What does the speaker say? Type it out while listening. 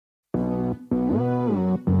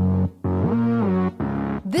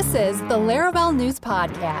This is the Laravel News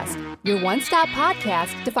Podcast, your one-stop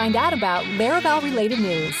podcast to find out about Laravel-related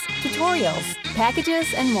news, tutorials,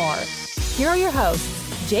 packages, and more. Here are your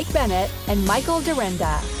hosts, Jake Bennett and Michael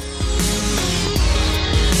Dyrynda.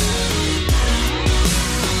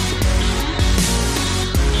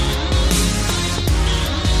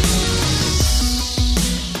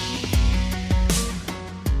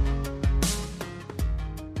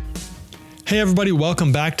 Hey everybody,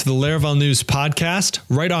 welcome back to the Laravel News Podcast.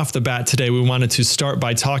 Right off the bat today, we wanted to start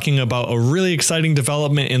by talking about a really exciting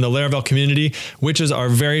development in the Laravel community, which is our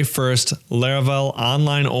very first Laravel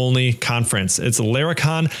online only conference. It's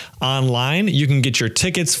Laracon Online. You can get your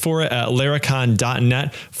tickets for it at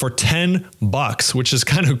laracon.net for $10, which is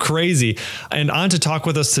kind of crazy. And on to talk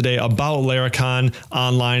with us today about Laracon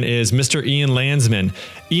Online is Mr. Ian Landsman.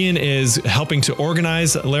 Ian is helping to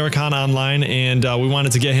organize Laracon Online, and we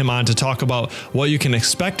wanted to get him on to talk about what you can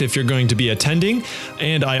expect if you're going to be attending.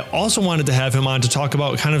 And I also wanted to have him on to talk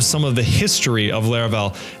about kind of some of the history of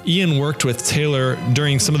Laravel. Ian worked with Taylor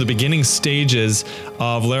during some of the beginning stages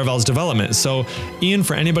of Laravel's development. So Ian,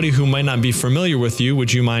 for anybody who might not be familiar with you,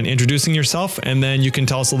 would you mind introducing yourself? And then you can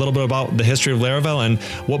tell us a little bit about the history of Laravel and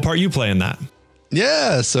what part you play in that.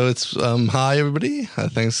 Yeah, so it's hi everybody.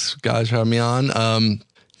 Thanks guys for having me on.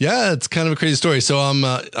 Yeah, it's kind of a crazy story. So I'm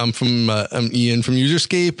Ian from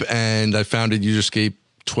Userscape, and I founded Userscape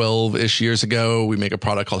 12-ish years ago. We make a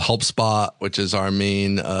product called HelpSpot, which is our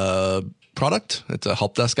main product. It's a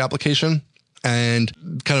help desk application, and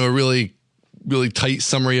kind of a really, really tight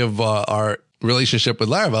summary of our relationship with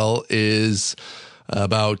Laravel is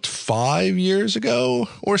about 5 years ago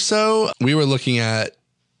or so. We were looking at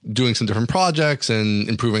doing some different projects and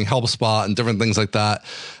improving HelpSpot and different things like that.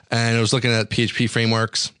 And I was looking at PHP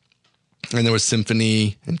frameworks, and there was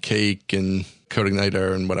Symfony and Cake and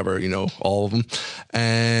CodeIgniter and whatever, all of them.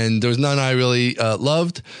 And there was none I really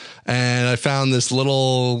loved. And I found this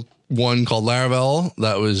little one called Laravel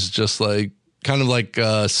that was just like, kind of like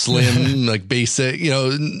slim, like basic, it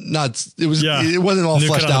wasn't all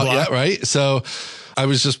fleshed out yet, right? So I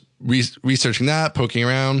was just researching that, poking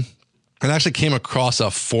around. And I actually came across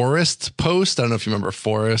a Forest post. I don't know if you remember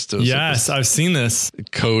Forest. Yes, I've seen this.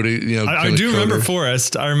 Code, I do remember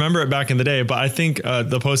Forest. I remember it back in the day, but I think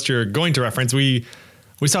the post you're going to reference, we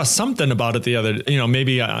saw something about it the other,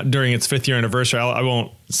 maybe during its 5th year anniversary. I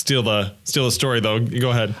won't steal the story though.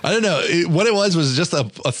 Go ahead. I don't know. What it was just a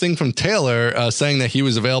thing from Taylor saying that he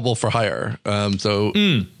was available for hire. So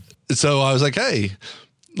I was like, hey,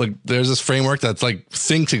 like there's this framework that's like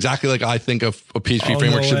thinks exactly like I think of a PHP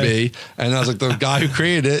framework should be. And I was like, the guy who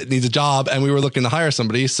created it needs a job, and we were looking to hire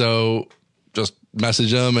somebody. So just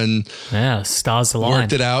message him and stars align.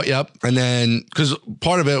 Worked it out. Yep. And then, cause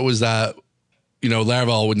part of it was that,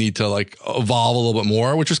 Laravel would need to like evolve a little bit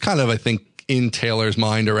more, which was kind of, I think, in Taylor's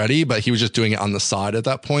mind already, but he was just doing it on the side at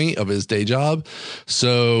that point of his day job.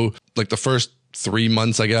 So like the first 3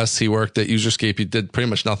 months, I guess he worked at Userscape, he did pretty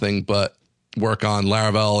much nothing but work on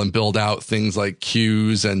Laravel and build out things like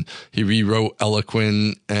queues, and he rewrote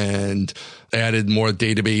Eloquent and added more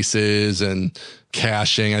databases and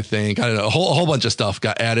caching, I think. I don't know, a whole bunch of stuff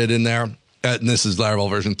got added in there. And this is Laravel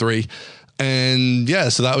version 3. And yeah,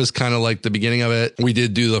 so that was kind of like the beginning of it. We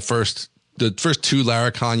did do the first 2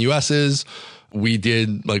 Laracon USs. We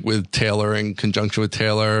did like with Taylor in conjunction with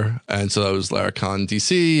Taylor. And so that was Laracon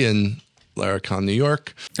DC and Laracon New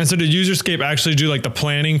York. And so did Userscape actually do like the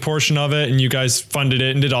planning portion of it, and you guys funded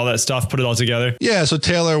it and did all that stuff, put it all together? Yeah. So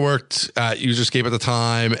Taylor worked at Userscape at the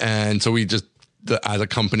time. And so we just, as a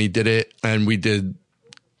company, did it. And we did,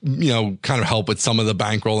 kind of help with some of the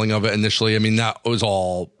bankrolling of it initially. I mean, that was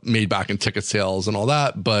all made back in ticket sales and all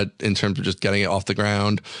that. But in terms of just getting it off the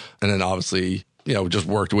ground, and then obviously, just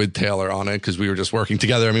worked with Taylor on it because we were just working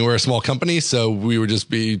together. I mean, we're a small company, so we would just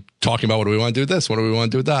be talking about what do we want to do with this? What do we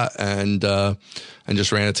want to do with that? And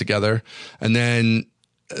just ran it together. And then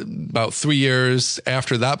about 3 years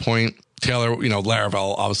after that point, Taylor,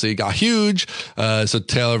 Laravel obviously got huge. So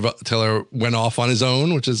Taylor went off on his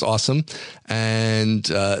own, which is awesome. And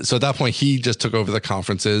so at that point, he just took over the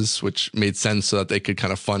conferences, which made sense so that they could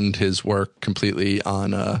kind of fund his work completely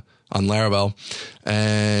on Laravel.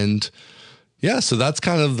 And yeah, so that's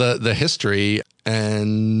kind of the history.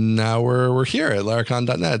 And now we're here at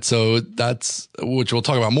laracon.net. So that's, which we'll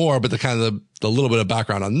talk about more, but the kind of the little bit of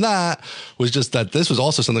background on that was just that this was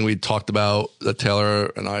also something we talked about, that Taylor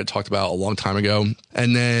and I talked about a long time ago.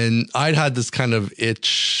 And then I'd had this kind of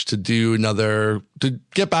itch to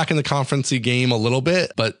get back in the conferencey game a little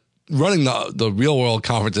bit, but running the real world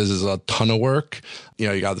conferences is a ton of work. You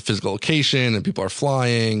know, you got the physical location and people are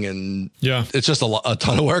flying and it's just a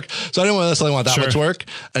ton of work. So I didn't necessarily want that much work.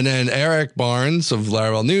 And then Eric Barnes of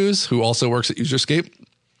Laravel News, who also works at Userscape,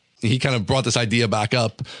 he kind of brought this idea back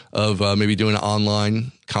up of maybe doing an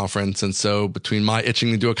online conference. And so between my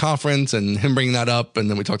itching to do a conference and him bringing that up, and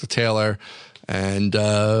then we talked to Taylor and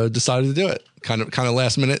decided to do it. Kind of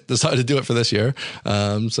last minute, decided to do it for this year.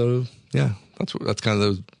 So yeah, that's kind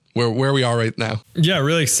of where we are right now. Yeah,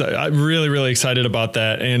 really excited. I'm really excited about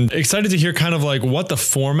that, and excited to hear kind of like what the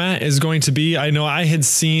format is going to be. I know I had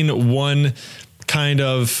seen one kind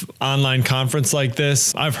of online conference like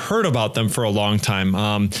this. I've heard about them for a long time.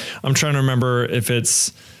 I'm trying to remember if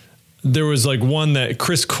there was like one that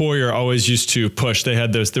Chris Coyier always used to push.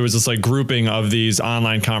 There was this like grouping of these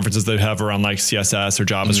online conferences they'd have around like CSS or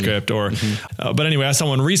JavaScript but anyway, I saw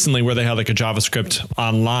one recently where they had like a JavaScript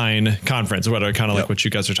online conference, kind of like what you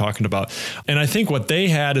guys are talking about. And I think what they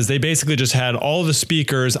had is they basically just had all the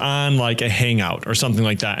speakers on like a Hangout or something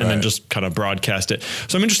like that, and then just kind of broadcast it.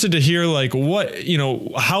 So I'm interested to hear like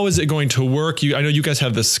how is it going to work? I know you guys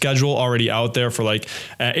have the schedule already out there for like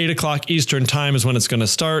at 8:00 Eastern time is when it's going to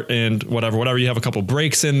start, and whatever, you have a couple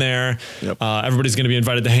breaks in there. Everybody's going to be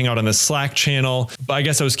invited to hang out on the Slack channel. But I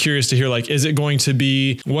guess I was curious to hear, like, is it going to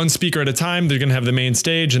be one speaker at a time? They're going to have the main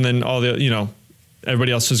stage and then all the,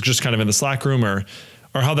 everybody else is just kind of in the Slack room, or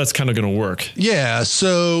how that's kind of going to work. Yeah.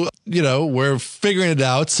 So, we're figuring it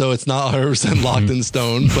out. So it's not 100% locked in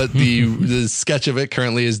stone, but the sketch of it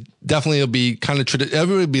currently is definitely it'll be kind of,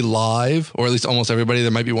 everybody will be live, or at least almost everybody.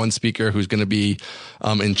 There might be one speaker who's going to be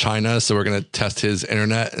in China. So we're going to test his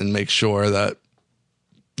internet and make sure that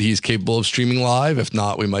he's capable of streaming live. If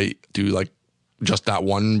not, we might do like just that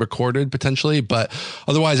one recorded potentially, but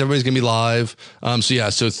otherwise everybody's gonna be live.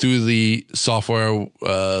 So through the software,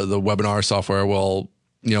 the webinar software will,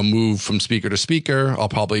 move from speaker to speaker. I'll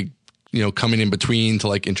probably, coming in between to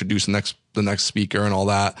like introduce the next speaker and all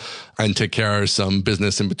that, and take care of some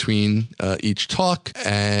business in between each talk.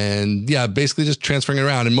 And yeah, basically just transferring it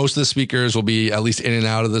around. And most of the speakers will be at least in and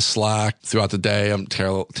out of the Slack throughout the day.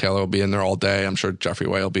 Taylor will be in there all day. I'm sure Jeffrey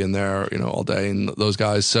Way will be in there, all day, and those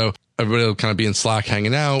guys. So everybody will kind of be in Slack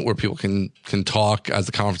hanging out where people can talk as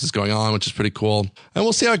the conference is going on, which is pretty cool. And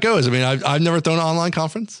we'll see how it goes. I mean, I've never thrown an online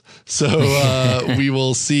conference, so we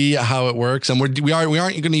will see how it works. And we aren't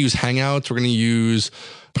going to use Hangouts. We're going to use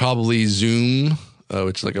probably Zoom,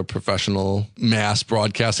 which is like a professional mass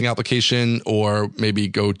broadcasting application, or maybe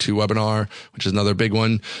GoToWebinar, which is another big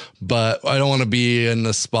one. But I don't want to be in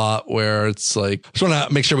the spot where it's like, I just want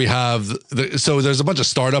to make sure we have so there's a bunch of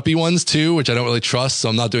startup-y ones too, which I don't really trust. So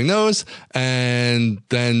I'm not doing those. And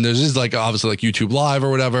then there's just like, obviously like YouTube Live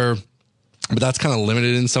or whatever, but that's kind of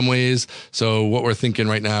limited in some ways. So what we're thinking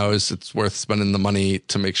right now is it's worth spending the money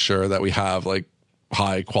to make sure that we have like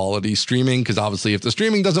high quality streaming, because obviously if the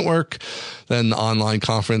streaming doesn't work, then the online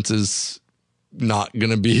conference is not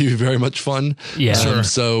going to be very much fun.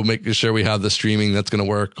 So making sure we have the streaming that's going to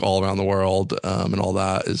work all around the world, and all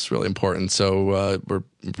that is really important. So we're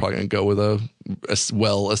probably going to go with a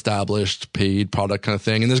well-established paid product kind of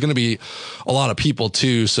thing. And there's going to be a lot of people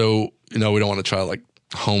too. So, we don't want to try to like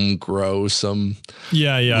home grow some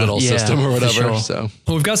little system or whatever. Sure. So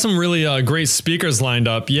we've got some really great speakers lined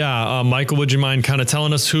up. Michael, would you mind kind of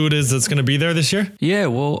telling us who it is that's going to be there this year? Yeah,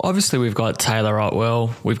 well, obviously we've got Taylor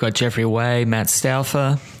Otwell, we've got Jeffrey Way, Matt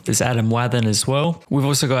Stauffer, there's Adam Wathan as well. We've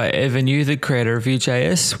also got Evan Yu, the creator of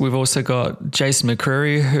Vue.js. We've also got Jason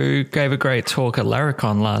McCreary, who gave a great talk at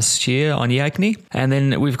Laracon last year on Yagni. And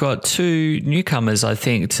then we've got two newcomers, I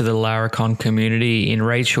think, to the Laracon community in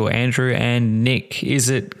Rachel Andrew and Nick. Is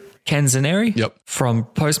it Canzaneri? Yep. From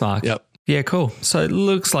Postmark. Yep. Yeah, cool. So it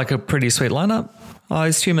looks like a pretty sweet lineup. I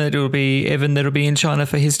assume that it'll be Evan that'll be in China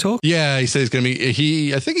for his talk. Yeah, he said he's going to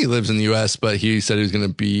be, I think he lives in the US, but he said he was going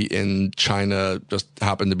to be in China, just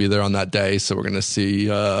happened to be there on that day. So we're going to see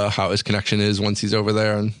how his connection is once he's over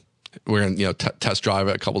there. And we're going to, test drive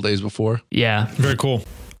it a couple days before. Yeah. Very cool.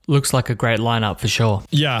 Looks like a great lineup for sure.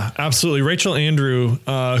 Yeah, absolutely. Rachel Andrew,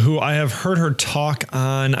 who I have heard her talk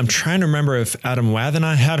on, I'm trying to remember if Adam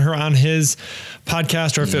Wathan had her on his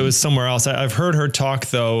podcast or if it was somewhere else. I've heard her talk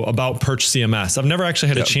though about Perch CMS. I've never actually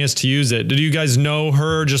had a chance to use it. Did you guys know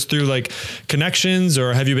her just through like connections,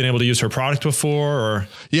 or have you been able to use her product before? Or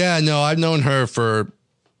yeah, no, I've known her for,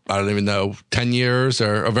 I don't even know, 10 years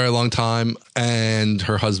or a very long time. And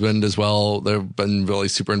her husband as well. They've been really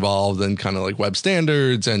super involved in kind of like web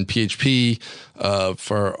standards and PHP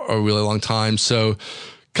for a really long time. So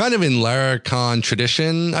kind of in Laracon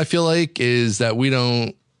tradition, I feel like, is that we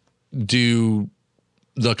don't do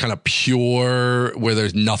the kind of pure where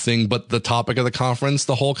there's nothing but the topic of the conference,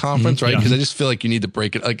 the whole conference, right? Because I just feel like you need to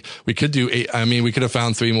break it. Like we could do we could have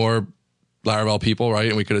found 3 more Laravel people, right?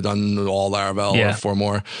 And we could have done all Laravel or 4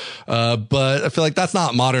 more. But I feel like that's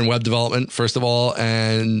not modern web development, first of all.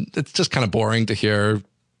 And it's just kind of boring to hear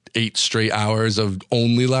 8 straight hours of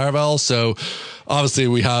only Laravel. So obviously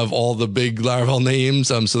we have all the big Laravel names.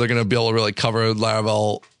 So they're going to be able to really cover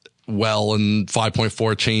Laravel well and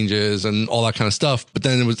 5.4 changes and all that kind of stuff. But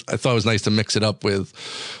then I thought it was nice to mix it up with,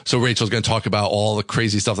 so Rachel's going to talk about all the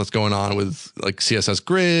crazy stuff that's going on with like CSS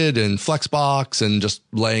Grid and Flexbox and just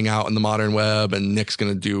laying out in the modern web. And Nick's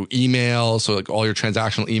going to do email. So like all your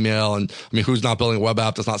transactional email. And I mean, who's not building a web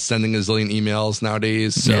app that's not sending a zillion emails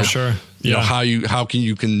nowadays? So, yeah, sure. You know, how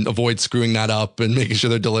can avoid screwing that up and making sure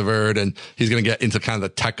they're delivered. And he's going to get into kind of the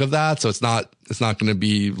tech of that. So it's not going to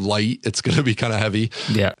be light. It's going to be kind of heavy.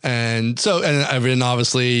 Yeah. And everyone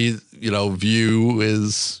obviously, Vue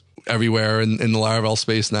is everywhere in the Laravel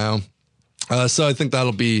space now. So I think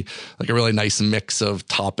that'll be like a really nice mix of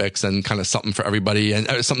topics and kind of something for everybody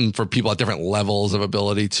and something for people at different levels of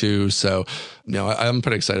ability too. So, I'm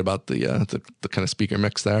pretty excited about the kind of speaker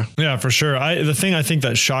mix there. Yeah, for sure. The thing I think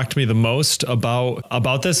that shocked me the most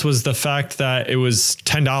about this was the fact that it was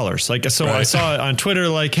 $10. Like, so right. I saw it on Twitter,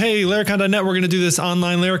 like, hey, Laracon.net, we're going to do this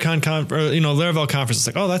online Laracon Laravel conference. It's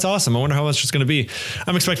like, oh, that's awesome. I wonder how much it's going to be.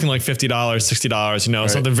 I'm expecting like $50, $60, right.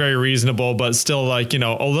 Something very reasonable, but still like, a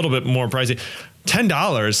little bit more pricey.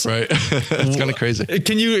 $10. Right. It's kind of crazy.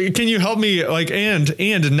 Can you help me like,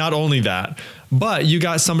 and not only that, but you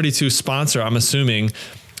got somebody to sponsor, I'm assuming,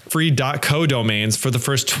 free .co domains for the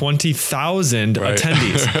first 20,000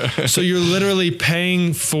 attendees. So you're literally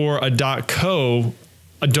paying for a .co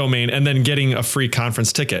a domain and then getting a free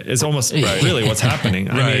conference ticket is almost really what's happening.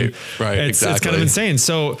 I mean, it's kind of insane.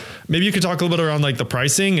 So maybe you could talk a little bit around like the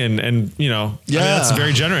pricing and I mean, that's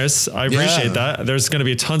very generous. I appreciate that. There's going to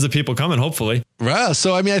be tons of people coming, hopefully. Right.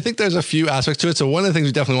 So, I mean, I think there's a few aspects to it. So one of the things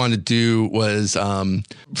we definitely wanted to do was, from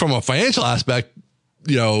a financial aspect,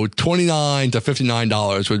 $29 to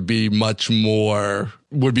 $59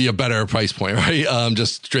 would be a better price point, right?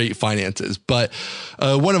 Just straight finances. But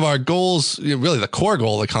one of our goals, really the core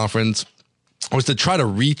goal of the conference, was to try to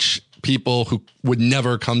reach people who would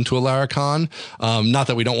never come to a Laracon. Not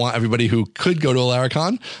that we don't want everybody who could go to a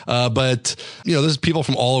Laracon, but there's people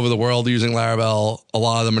from all over the world using Laravel. A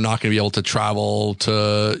lot of them are not going to be able to travel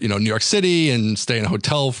to New York City and stay in a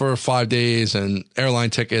hotel for 5 days and airline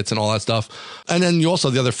tickets and all that stuff. And then you also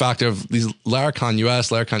have the other factor of these Laracon US,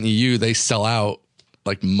 Laracon EU, they sell out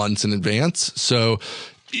like months in advance. So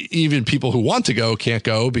even people who want to go can't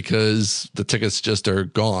go because the tickets just are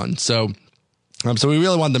gone. So we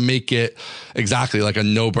really wanted to make it exactly like a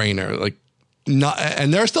no-brainer. Like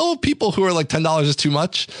and there are still people who are like $10 is too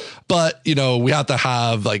much, but we have to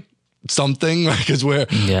have like something, right? Because one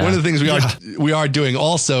of the things we are doing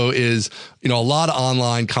also is a lot of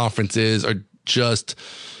online conferences are just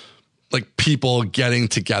like people getting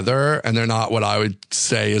together and they're not what I would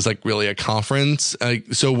say is like really a conference.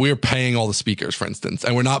 So we're paying all the speakers, for instance,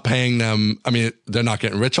 and we're not paying them. I mean, they're not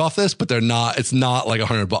getting rich off this, but it's not like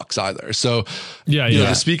 $100 either. So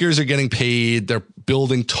the speakers are getting paid. They're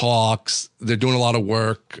building talks. They're doing a lot of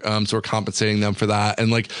work. So we're compensating them for that.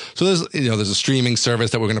 And like, so there's a streaming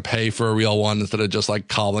service that we're going to pay for a real one instead of just like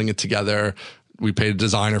cobbling it together. We paid a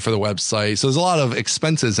designer for the website. So there's a lot of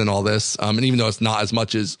expenses in all this. And even though it's not as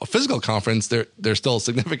much as a physical conference, they're still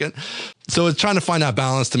significant. So it's trying to find that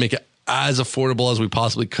balance to make it as affordable as we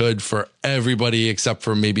possibly could for everybody, except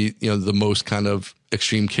for maybe, the most kind of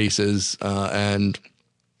extreme cases. And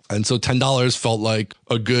so $10 felt like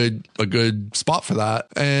a good spot for that.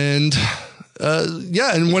 And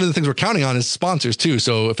and one of the things we're counting on is sponsors too.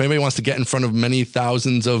 So if anybody wants to get in front of many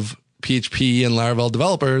thousands of PHP and Laravel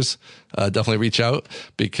developers, definitely reach out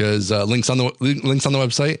because links on the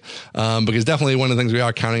website. Because definitely one of the things we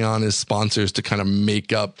are counting on is sponsors to kind of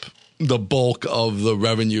make up the bulk of the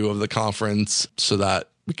revenue of the conference so that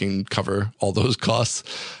we can cover all those costs.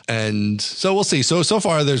 And so we'll see. So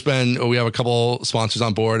far we have a couple sponsors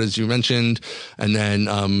on board, as you mentioned, and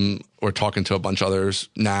then we're talking to a bunch of others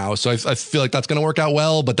now. So I feel like that's going to work out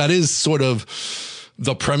well, but that is sort of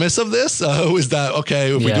the premise of this is that,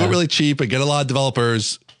 okay, if we do it really cheap and get a lot of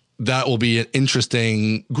developers, that will be an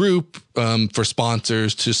interesting group for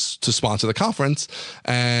sponsors to sponsor the conference.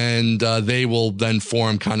 And they will then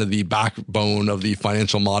form kind of the backbone of the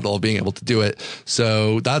financial model of being able to do it.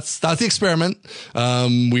 So that's the experiment.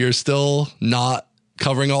 We are still not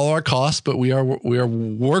covering all our costs, but we are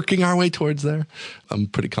working our way towards there. I'm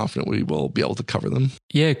pretty confident we will be able to cover them.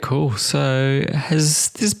 Yeah, cool. So has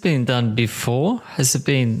this been done before?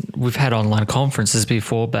 We've had online conferences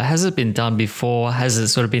before, but has it been done before? Has it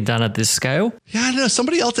sort of been done at this scale? Yeah, I know.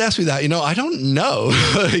 Somebody else asked me that. I don't know.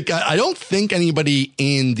 I don't think anybody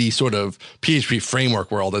in the sort of PHP framework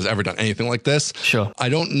world has ever done anything like this. Sure. I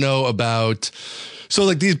don't know about, so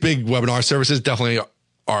like these big webinar services definitely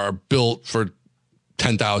are built for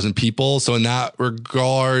 10,000 people. So in that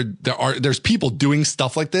regard, there's people doing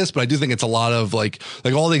stuff like this, but I do think it's a lot of like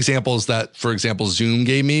all the examples that, for example, Zoom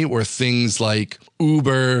gave me were things like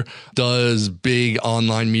Uber does big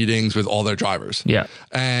online meetings with all their drivers. Yeah.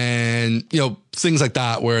 And, things like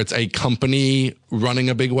that, where it's a company running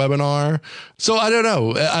a big webinar. So I don't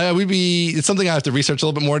know. It's something I have to research a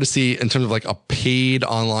little bit more to see in terms of like a paid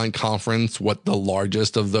online conference, what the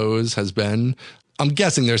largest of those has been. I'm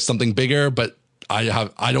guessing there's something bigger, but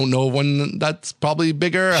I don't know one that's probably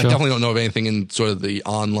bigger. Sure. I definitely don't know of anything in sort of the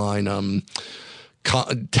online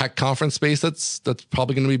tech conference space that's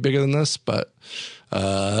probably going to be bigger than this. But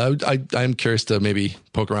I'm curious to maybe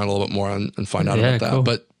poke around a little bit more and find out about that. Cool.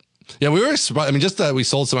 But yeah, we were surprised. I mean, just that we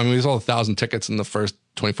sold we sold 1,000 tickets in the first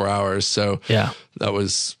 24 hours. So yeah, that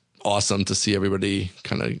was awesome to see everybody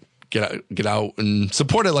kind of get out and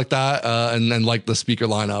support it like that, and then like the speaker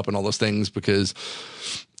lineup and all those things, because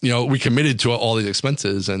we committed to all these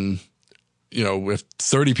expenses, and if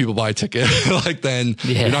 30 people buy a ticket, like then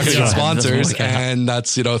you're not going to get sponsors, and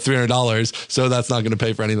that's $300, so that's not going to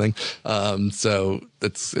pay for anything. So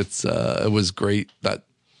it was great that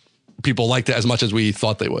people liked it as much as we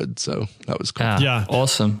thought they would. So that was cool. Yeah.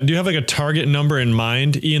 Awesome. Do you have like a target number in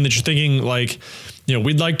mind, Ian, that you're thinking like,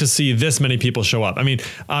 we'd like to see this many people show up? I mean,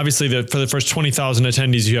 obviously for the first 20,000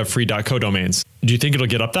 attendees, you have free .co domains. Do you think it'll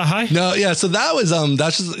get up that high? No. Yeah. So that was,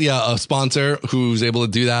 that's just, a sponsor who's able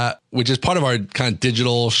to do that, which is part of our kind of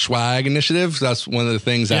digital swag initiative. So that's one of the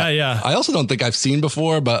things that I also don't think I've seen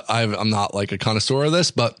before, but I'm not like a connoisseur of this,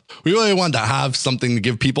 but we really wanted to have something to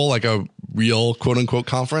give people like a real quote unquote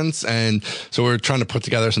conference. And so we're trying to put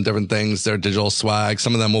together some different things. They're digital swag.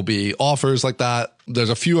 Some of them will be offers like that. There's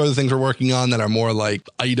a few other things we're working on that are more like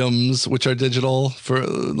items, which are digital, for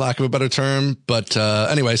lack of a better term. But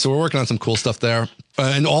anyway, so we're working on some cool stuff there.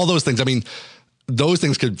 And all those things, I mean, those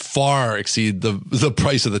things could far exceed the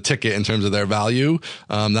price of the ticket in terms of their value.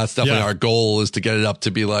 That's definitely our goal, is to get it up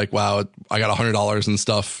to be like, wow, I got $100 and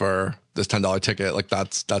stuff for this $10 ticket. Like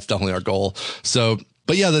that's definitely our goal. So,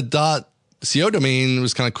 but yeah, the .co domain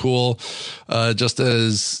was kind of cool. Just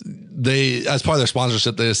as part of their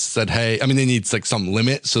sponsorship, they said, hey, I mean, they need like some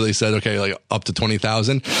limit. So they said, okay, like up to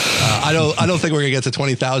 20,000. I don't think we're gonna get to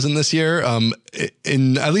 20,000 this year.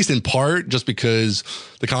 At least in part, just because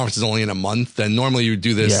the conference is only in a month, and normally you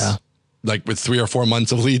do this like with 3 or 4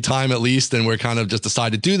 months of lead time at least. And we're kind of just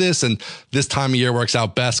decided to do this. And this time of year works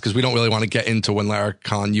out best because we don't really want to get into when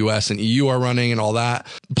Laracon US and EU are running and all that.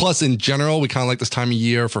 Plus, in general, we kind of like this time of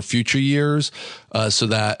year for future years, so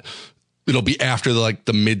that it'll be after the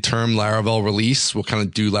midterm Laravel release. We'll kind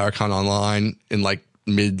of do Laracon Online in like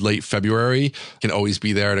late February. Can always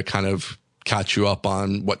be there to kind of catch you up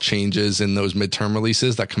on what changes in those midterm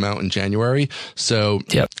releases that come out in January. So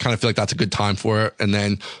kind of feel like that's a good time for it. And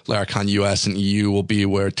then Laracon US and EU will be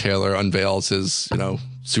where Taylor unveils his,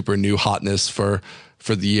 super new hotness for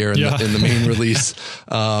the year in the main release.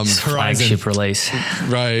 Flagship release.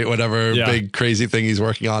 Right. Whatever big crazy thing he's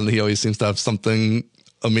working on. He always seems to have something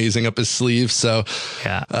amazing up his sleeve. So,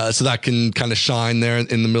 so that can kind of shine there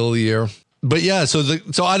in the middle of the year. But yeah, so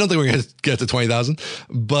I don't think we're going to get to 20,000,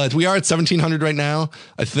 but we are at 1,700 right now.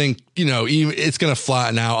 I think, it's going to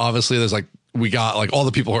flatten out. Obviously, we got like all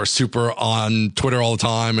the people who are super on Twitter all the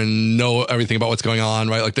time and know everything about what's going on,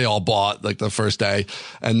 right? Like they all bought like the first day.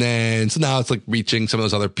 And then, so now it's like reaching some of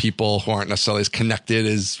those other people who aren't necessarily as connected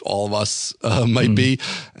as all of us might be.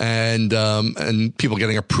 And people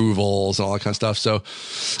getting approvals and all that kind of stuff. So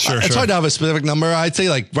it's hard to have a specific number. I'd say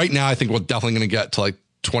like right now, I think we're definitely going to get to like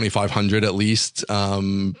 2,500 at least,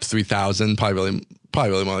 3,000, probably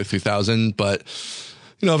more like 3,000. But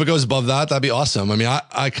if it goes above that, that'd be awesome. I mean,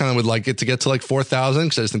 I kind of would like it to get to like 4,000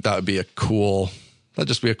 because I just think that'd be a cool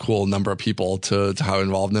number of people to have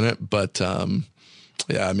involved in it. But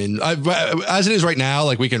yeah, I mean, as it is right now,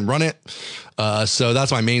 like we can run it. So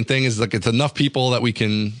that's my main thing, is like it's enough people that we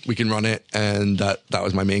can run it, and that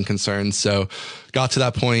was my main concern. So got to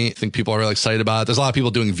that point. I think people are really excited about it. There's a lot of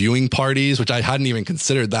people doing viewing parties, which I hadn't even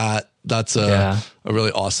considered that. That's a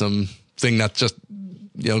really awesome thing. That's just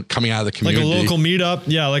coming out of the like community. a local meetup.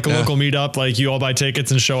 Yeah. Like a local meetup, like you all buy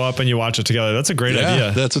tickets and show up and you watch it together. That's a great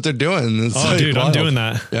idea. That's what they're doing. It's dude, wild. I'm doing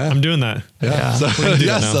that. Yeah. I'm doing that. Yeah. So,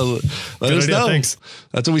 so let us know. Thanks.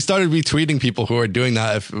 That's what we started retweeting people who are doing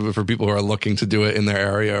that for people who are looking to do it in their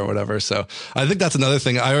area or whatever. So I think that's another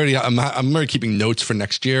thing. I'm already keeping notes for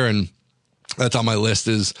next year, and that's on my list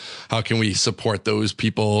is how can we support those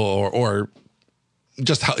people or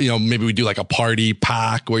just how, maybe we do like a party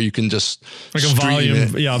pack where you can just like a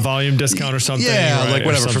volume discount or something. Yeah. Right? Like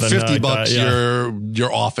whatever, for $50 like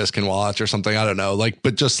your office can watch or something. I don't know.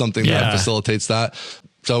 But just something that facilitates that.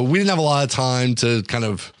 So we didn't have a lot of time to kind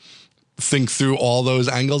of think through all those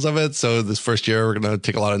angles of it. So this first year we're going to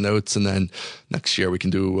take a lot of notes, and then next year we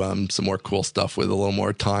can do some more cool stuff with a little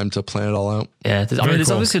more time to plan it all out. Yeah.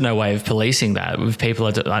 There's obviously no way of policing that with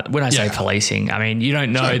people. When I say policing, I mean, you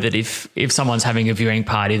don't know that if someone's having a viewing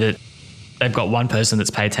party that they've got one person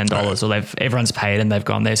that's paid $10 or everyone's paid and they've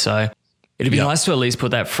gone there. So it'd be nice to at least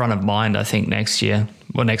put that front of mind, I think, next year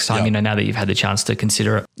or next time, now that you've had the chance to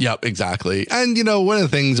consider it. Yep, exactly. And, one of the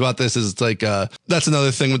things about this is it's like, that's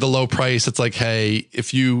another thing with the low price. It's like, hey,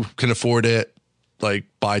 if you can afford it, like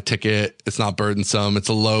buy a ticket. It's not burdensome. It's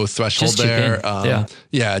a low threshold there.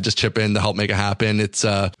 Just chip in to help make it happen. It's,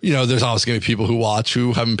 there's obviously going to be people who watch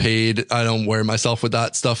who haven't paid. I don't worry myself with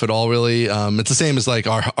that stuff at all, really. It's the same as like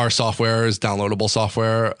our software is downloadable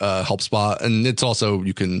software, HelpSpot. And it's also,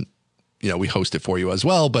 you can, we host it for you as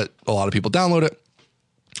well, but a lot of people download it.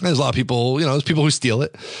 There's a lot of people, there's people who steal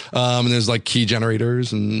it. And there's like key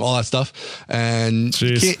generators and all that stuff. And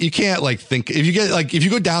you can't like think if you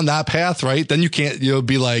go down that path, right, then you'll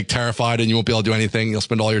be like terrified and you won't be able to do anything. You'll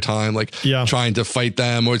spend all your time trying to fight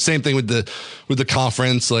them, or same thing with the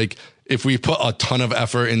conference. Like if we put a ton of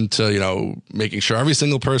effort into, making sure every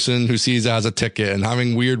single person who sees it has a ticket and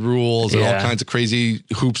having weird rules and all kinds of crazy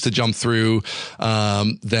hoops to jump through,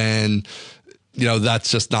 then that's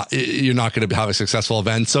just you're not going to have a successful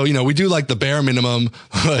event. So, we do like the bare minimum,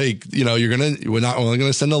 like, we're not only going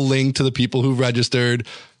to send a link to the people who registered,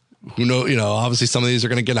 who know, obviously some of these are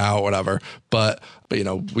going to get out, whatever, but,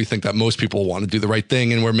 we think that most people want to do the right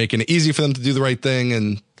thing, and we're making it easy for them to do the right thing.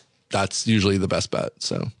 And that's usually the best bet.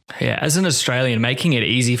 So, yeah, as an Australian, making it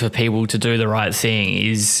easy for people to do the right thing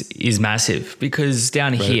is massive, because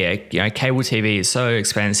down here, cable TV is so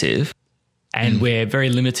expensive. And we're very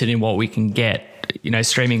limited in what we can get,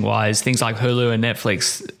 streaming wise. Things like Hulu and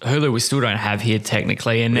Netflix. Hulu we still don't have here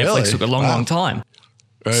technically, and Netflix took a long time.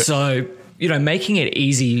 Right. So, making it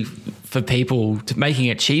easy for people, making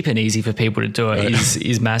it cheap and easy for people to do it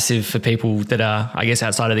is massive for people that are, I guess,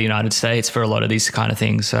 outside of the United States for a lot of these kind of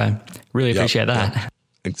things. So really appreciate that. Yeah,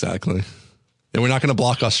 exactly. And we're not going to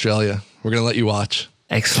block Australia. We're going to let you watch.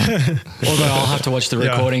 Excellent. Although I'll have to watch the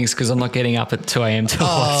recordings because I'm not getting up at 2 a.m. to watch.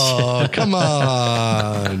 Oh, come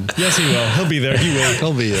on. Yes, he will. He'll be there. He will.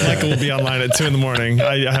 He'll be there. Michael will be online at 2 a.m.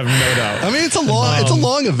 I have no doubt. I mean, it's a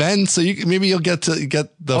long event, so maybe you'll get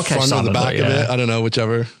the front or the back of it. I don't know,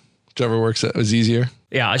 whichever works is easier.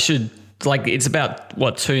 Yeah, I should. It's about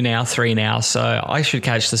 2 now, 3 now, so I should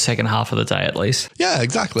catch the second half of the day at least. Yeah,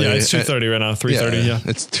 exactly. Yeah, it's 2:30 right now, 3:30. Yeah,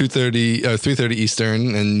 it's 2:30, 3:30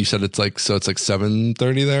 Eastern, and you said it's like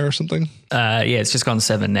 7:30 there or something. It's just gone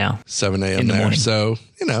 7 now. 7 a.m. there. Morning. So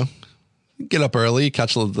get up early,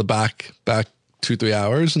 catch the back 2-3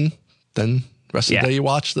 hours, and then rest of the day you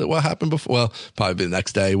watch what happened before. Well, probably the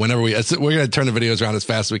next day. Whenever we're going to turn the videos around as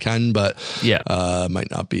fast as we can, but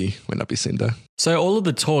might not be same day. So all of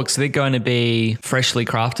the talks, they're going to be freshly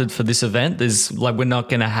crafted for this event. There's we're not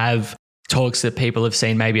going to have talks that people have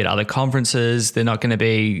seen maybe at other conferences. They're not going to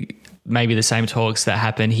be maybe the same talks that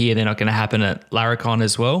happen here. They're not going to happen at Laracon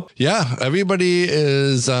as well. Yeah, everybody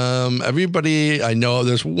is, I know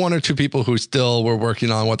there's 1 or 2 people who still were working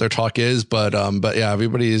on what their talk is, but yeah,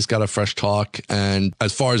 everybody's got a fresh talk. And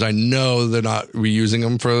as far as I know, they're not reusing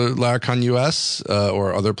them for Laracon US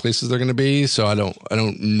or other places they're going to be. So I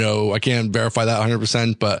don't know. I can't verify that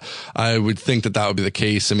 100%, but I would think that would be the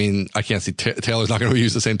case. I mean, I can't see Taylor's not going to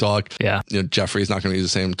reuse the same talk. Yeah. Jeffrey's not going to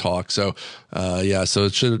use the same talk. So so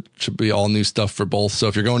it should be all new stuff for both. So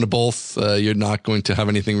if you're going to both, you're not going to have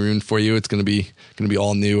anything ruined for you. It's going to be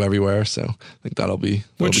all new everywhere. So I think that'll be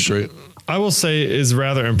great. I will say is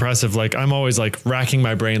rather impressive. I'm always racking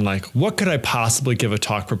my brain, what could I possibly give a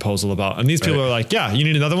talk proposal about? And these people are like, yeah, you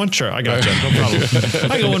need another one? Sure, I got you. No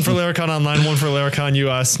problem. I got one for Laracon Online, one for Laracon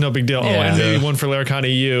US, no big deal. And maybe one for Laracon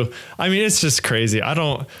EU. I mean, it's just crazy. I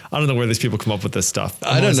don't know where these people come up with this stuff.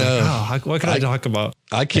 I don't know. What can I talk about?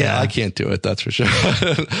 I can't do it. That's for sure.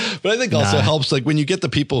 But I think also it helps when you get the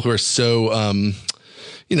people who are so,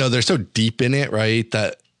 they're so deep in it, right?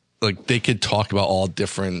 That they could talk about all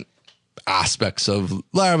different aspects of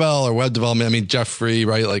Laravel or web development. I mean, Jeffrey,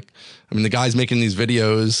 right? Like, I mean, the guy's making these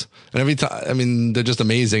videos, and every time, I mean, they're just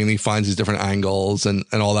amazing, and he finds these different angles and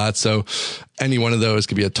all that. So any one of those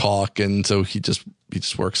could be a talk, and so he just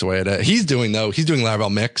works away at it. He's doing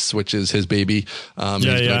Laravel Mix, which is his baby. He's going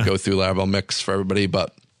to go through Laravel Mix for everybody,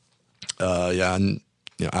 but and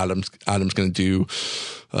you know, Adam's going to do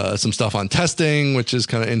some stuff on testing, which is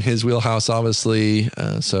kind of in his wheelhouse, obviously.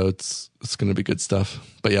 So it's going to be good stuff.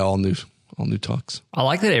 But yeah, all new talks. I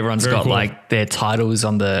like that everyone's got cool, like their titles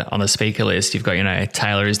on the speaker list. You've got, you know,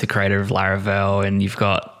 Taylor is the creator of Laravel, and you've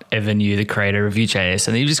got Evan Yu, the creator of Vue.js,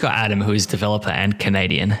 and then you've just got Adam, who is developer and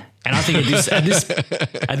Canadian. And I think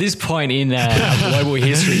at this point in global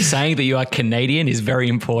history, saying that you are Canadian is very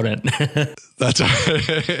important. That's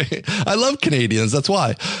right. I love Canadians. That's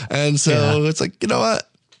why. And so it's like, you know what?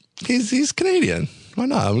 He's Canadian. Why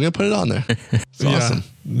not? I'm going to put it on there. It's awesome.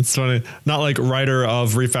 It's funny. Not like writer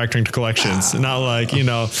of refactoring to collections. Not like, you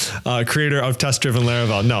know, creator of test-driven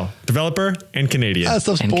Laravel. No, developer and Canadian. That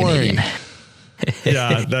stuff's boring.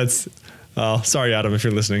 Yeah, that's... Oh, sorry, Adam, if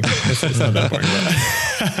you're listening. It's not that boring.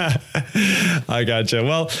 But I gotcha.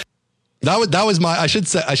 Well... That was my, I should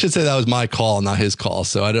say that was my call, not his call.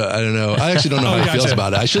 So I don't know. I actually don't know how he feels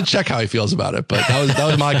about it. I should check how he feels about it, but that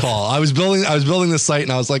was my call. I was building this site,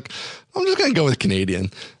 and I was like, I'm just going to go with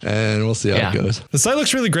Canadian, and we'll see how it goes. The site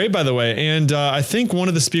looks really great, by the way. And I think one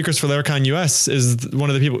of the speakers for Laracon US is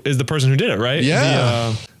the person who did it, right?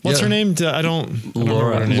 Yeah. What's her name?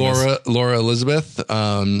 Laura Elizabeth.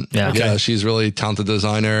 Yeah, she's a really talented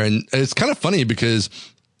designer, and it's kind of funny because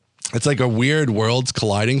it's like a weird worlds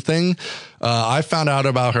colliding thing. I found out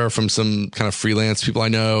about her from some kind of freelance people I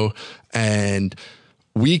know, and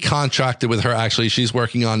we contracted with her. Actually, she's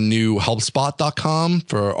working on new helpspot.com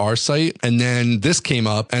for our site. And then this came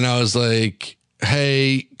up, and I was like,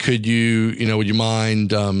 hey, would you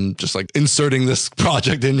mind just like inserting this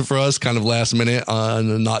project in for us kind of last minute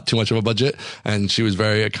on not too much of a budget? And she was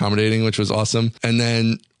very accommodating, which was awesome. And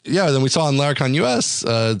then we saw on Laracon US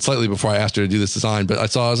slightly before I asked her to do this design, but I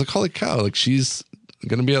was like, holy cow, like she's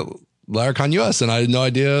going to be at Laracon US, and I had no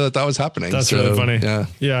idea that was happening. That's really funny.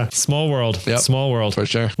 Yeah. Small world. Yep. Small world. For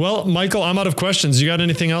sure. Well, Michael, I'm out of questions. You got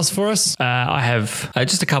anything else for us? I have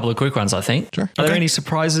just a couple of quick ones, I think. Sure. Are there any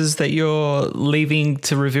surprises that you're leaving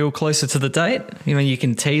to reveal closer to the date? You mean, you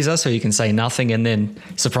can tease us, or you can say nothing and then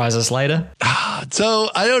surprise us later? So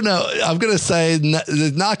I don't know. I'm going to say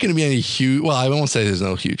there's not going to be any huge, well, I won't say there's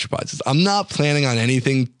no huge surprises. I'm not planning on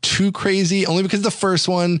anything too crazy, only because the first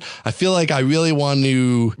one, I feel like I really want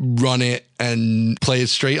to run it and play it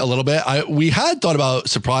straight a little bit. We had thought about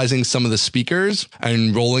surprising some of the speakers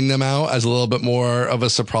and rolling them out as a little bit more of a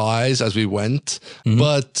surprise as we went. Mm-hmm.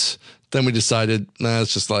 But then we decided,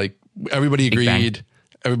 it's just like everybody agreed.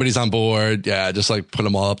 Everybody's on board. Yeah, just like put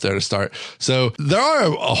them all up there to start. So there are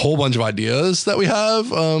a whole bunch of ideas that we have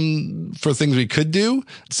for things we could do.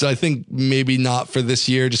 So I think maybe not for this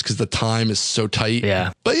year, just because the time is so tight.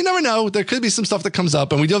 Yeah. But you never know. There could be some stuff that comes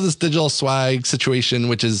up. And we do have this digital swag situation,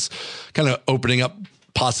 which is kind of opening up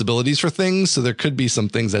possibilities for things. So there could be some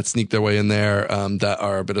things that sneak their way in there that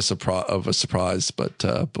are a bit of a surprise, but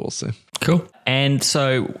we'll see. Cool. And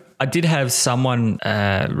so I did have someone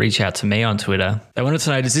reach out to me on Twitter. They wanted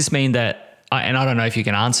to know, does this mean that, and I don't know if you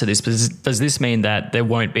can answer this, but does this mean that there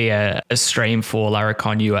won't be a stream for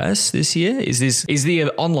Laracon US this year? Is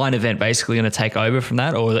the online event basically going to take over from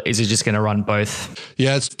that, or is it just going to run both?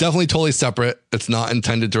 Yeah, it's definitely totally separate. It's not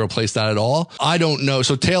intended to replace that at all. I don't know.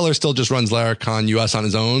 So Taylor still just runs Laracon US on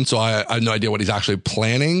his own. So I have no idea what he's actually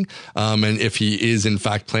planning. And if he is in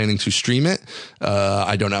fact planning to stream it,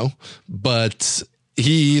 I don't know. But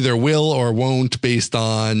he either will or won't based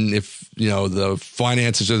on if, the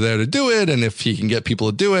finances are there to do it, and if he can get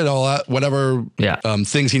people to do it, all that, whatever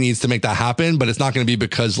things he needs to make that happen. But it's not going to be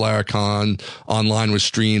because Laracon online was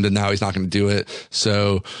streamed and now he's not going to do it.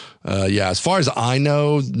 So as far as I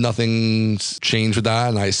know, nothing's changed with that.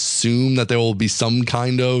 And I assume that there will be some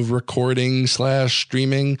kind of recording /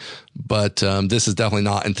 streaming, but this is definitely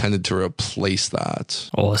not intended to replace that.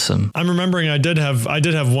 Awesome. I'm remembering I did have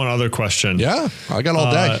one other question. Yeah, I got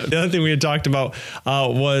all day. The other thing we had talked about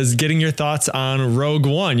was getting your thoughts on Rogue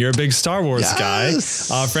One. You're a big Star Wars guy.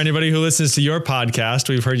 For anybody who listens to your podcast,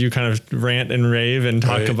 we've heard you kind of rant and rave and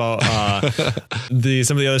talk about some of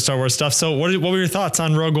the other Star Wars stuff. So what were your thoughts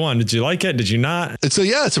on Rogue One? Did you like it? Did you not? So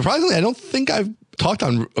surprisingly, I don't think I've talked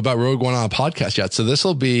about Rogue One on a podcast yet. So this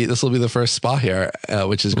will be the first spot here,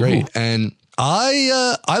 which is great. Ooh. And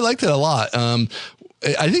I liked it a lot. I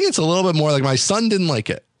think it's a little bit more like my son didn't like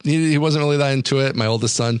it. He wasn't really that into it, my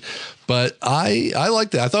oldest son. But I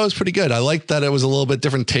liked it. I thought it was pretty good. I liked that it was a little bit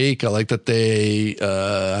different take. I like that they,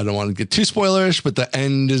 I don't want to get too spoilerish, but the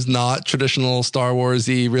end is not traditional Star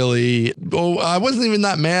Wars-y really. Oh, I wasn't even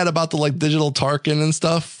that mad about the like digital Tarkin and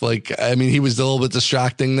stuff. Like, I mean, he was a little bit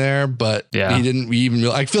distracting there, but he didn't even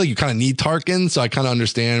really, I feel like you kind of need Tarkin. So I kind of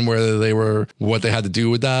understand what they had to do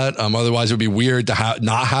with that. Otherwise it would be weird to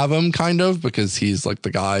not have him kind of, because he's like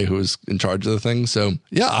the guy who's in charge of the thing. So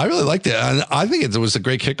yeah, I really liked it. And I think it was a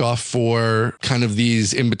great kickoff for kind of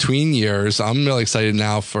these in-between years. I'm really excited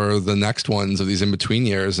now for the next ones of these in-between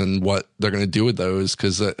years and what they're going to do with those,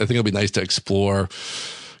 because I think it'll be nice to explore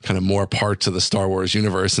kind of more parts of the Star Wars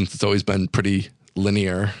universe, since it's always been pretty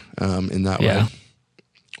linear in that way.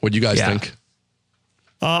 What do you guys think?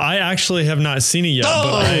 I actually have not seen it yet,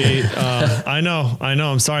 but I know.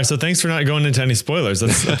 I'm sorry. So thanks for not going into any spoilers.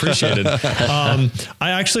 That's appreciated. I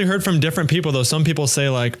actually heard from different people though. Some people say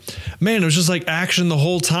like, man, it was just like action the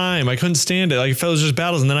whole time. I couldn't stand it. Like it was just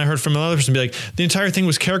battles. And then I heard from another person be like, the entire thing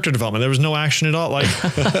was character development. There was no action at all. Like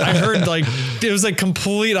I heard like, it was like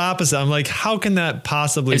complete opposite. I'm like, how can that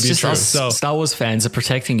possibly be true? So Star Wars fans are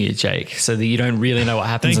protecting you, Jake, so that you don't really know what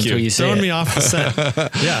happens until you see it. Throwing me off the set.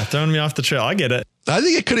 Yeah. Throwing me off the trail. I get it. I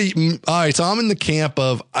think it could have. All right, so I'm in the camp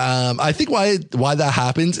of. I think why that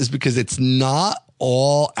happens is because it's not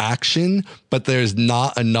all action, but there's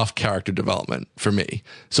not enough character development for me.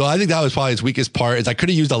 So I think that was probably its weakest part. Is I could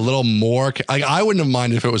have used a little more. I wouldn't have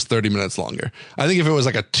minded if it was 30 minutes longer. I think if it was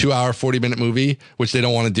like a 2-hour, 40-minute movie, which they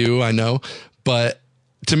don't want to do, I know, but.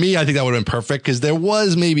 To me, I think that would have been perfect, because there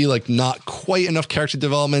was maybe like not quite enough character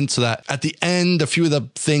development, so that at the end, a few of the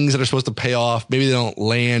things that are supposed to pay off, maybe they don't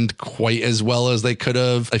land quite as well as they could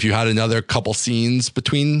have if you had another couple scenes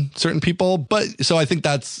between certain people. But so I think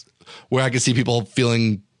that's where I can see people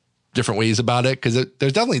feeling different ways about it, because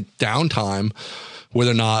there's definitely downtime where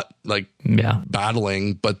they're not like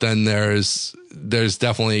battling, but then there's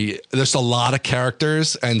a lot of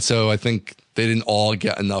characters. And so I think they didn't all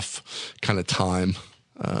get enough kind of time.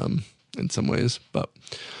 In some ways, but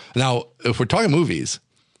now if we're talking movies,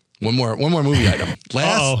 one more movie item.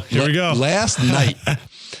 Here we go. Last night,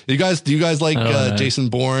 do you guys like Jason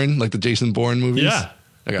Bourne, like the Jason Bourne movies? Yeah.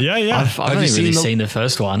 Okay. Yeah. I've only really seen the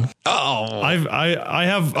first one. Oh, I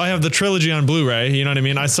have the trilogy on Blu-ray. You know what I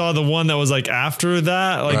mean? I saw the one that was like after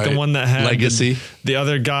that, like the one that had Legacy. The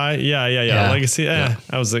other guy. Yeah. Legacy. Yeah.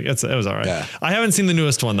 I was like, it was all right. Yeah. I haven't seen the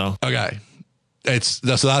newest one though. Okay. So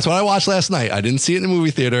that's what I watched last night. I didn't see it in the movie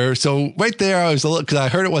theater. So right there, I was a little, because I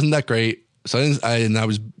heard it wasn't that great. So I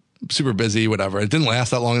was super busy, whatever. It didn't last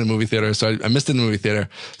that long in the movie theater. So I missed it in the movie theater.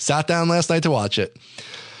 Sat down last night to watch it.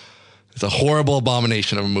 It's a horrible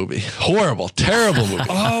abomination of a movie. Horrible, terrible movie.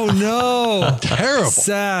 Oh no. Terrible.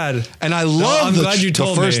 Sad. And I love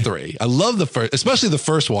the first three. I love the first, especially the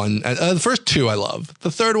first one. The first two I love. The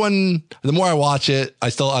third one, the more I watch it, I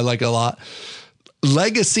like it a lot.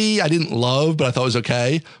 Legacy, I didn't love, but I thought it was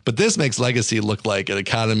okay. But this makes Legacy look like an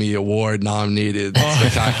Academy Award nominated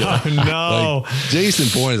spectacular. Oh, no. Like, Jason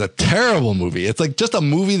Bourne is a terrible movie. It's like just a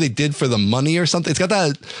movie they did for the money or something. It's got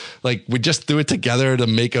that, like, we just threw it together to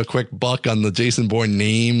make a quick buck on the Jason Bourne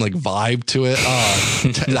name, like, vibe to it.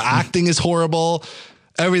 The acting is horrible.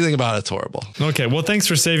 Everything about it's horrible. Okay, well, thanks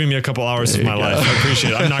for saving me a couple hours of my life. I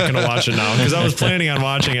appreciate it. I'm not going to watch it now, because I was planning on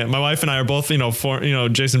watching it. My wife and I are both,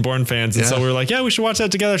 Jason Bourne fans, and so we were like, yeah, we should watch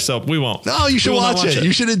that together. So we won't. No, you should watch it.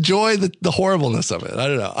 You should enjoy the horribleness of it. I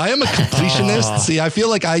don't know. I am a completionist. See, I feel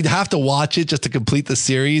like I have to watch it just to complete the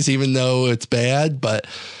series, even though it's bad, but.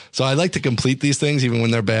 So I like to complete these things even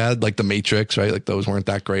when they're bad, like The Matrix, right? Like those weren't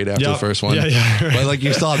that great after the first one. Yeah. Right. But like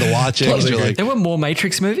you still have to watch it. Totally You're like, there were more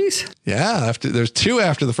Matrix movies? Yeah, there's 2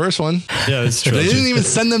 after the first one. Yeah, that's true. They didn't even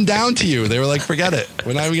send them down to you. They were like, forget it.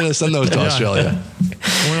 We're not even going to send those to Australia.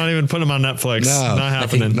 We're not even putting them on Netflix. No, not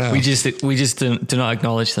happening. No. We just do not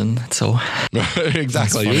acknowledge them. That's all.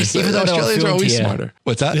 Exactly. Even though Australians are always here. smarter.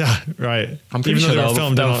 What's that? Yeah, right. I'm pretty even sure though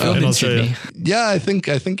they were filmed in Australia. Yeah, I think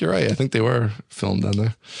you're right. I think they were filmed down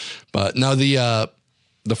there. But no, the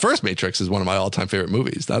first Matrix is one of my all-time favorite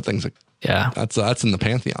movies. That thing's that's in the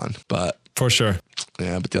pantheon. But for sure.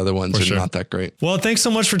 Yeah, but the other ones are not that great. Well, thanks so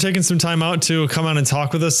much for taking some time out to come on and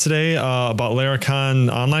talk with us today about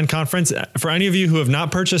Laracon online conference. For any of you who have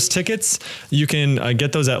not purchased tickets, you can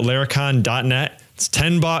get those at laracon.net. It's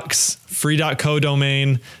 $10, free.co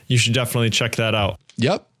domain. You should definitely check that out.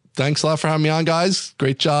 Yep. Thanks a lot for having me on, guys.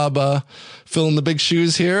 Great job filling the big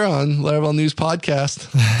shoes here on Laravel News Podcast.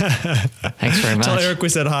 Thanks very much. Tell Eric we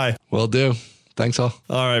said hi. Will do. Thanks all.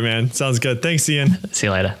 All right, man. Sounds good. Thanks, Ian. See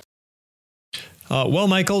you later. Well,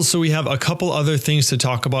 Michael, so we have a couple other things to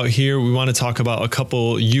talk about here. We want to talk about a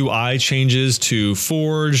couple UI changes to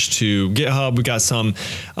Forge, to GitHub. We got some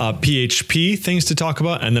PHP things to talk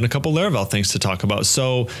about, and then a couple Laravel things to talk about.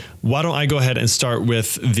 So why don't I go ahead and start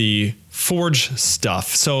with the Forge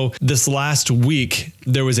stuff. So this last week,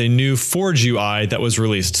 there was a new Forge UI that was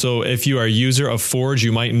released. So if you are a user of Forge,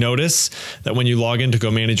 you might notice that when you log in to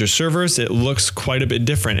go manage your servers, it looks quite a bit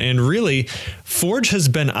different. And really, Forge has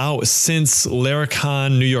been out since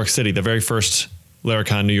Laracon New York City, the very first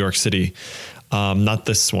Laracon New York City. Not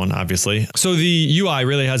this one, obviously. So the UI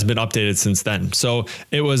really hasn't been updated since then. So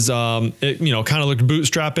it was, kind of looked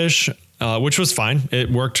bootstrap-ish. Which was fine.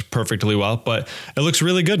 It worked perfectly well, but it looks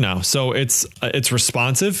really good now. So it's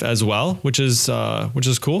responsive as well, which is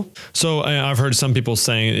cool. So I've heard some people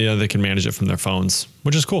saying they can manage it from their phones,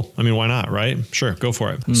 which is cool. I mean, why not, right? Sure, go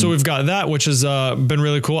for it. So we've got that, which has been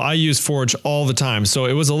really cool. I use Forge all the time, so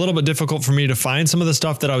it was a little bit difficult for me to find some of the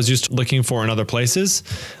stuff that I was used to looking for in other places.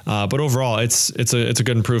 But overall, it's a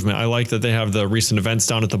good improvement. I like that they have the recent events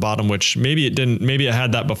down at the bottom, which maybe it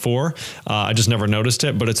had that before. I just never noticed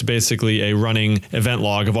it, but it's basically a running event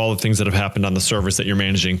log of all the things that have happened on the servers that you're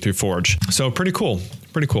managing through Forge. So pretty cool.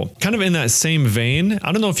 Kind of in that same vein,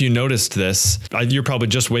 I don't know if you noticed this. You're probably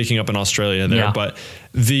just waking up in Australia there, but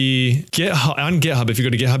the on GitHub, if you go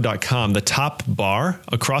to github.com, the top bar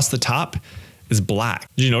across the top is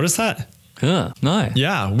black. Did you notice that? No.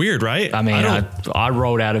 Yeah, weird, right? I mean, I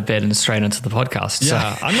rolled out of bed and straight into the podcast.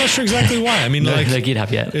 Yeah, so. I'm not sure exactly why. I mean, no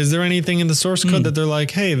GitHub yet. Is there anything in the source code that they're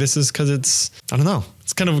like, hey, this is because it's, I don't know.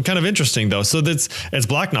 It's kind of interesting though. So it's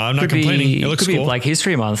black now. I'm not complaining. It looks cool. Could be a Black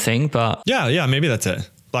History Month thing, but yeah, maybe that's it.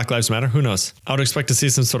 Black Lives Matter. Who knows? I would expect to see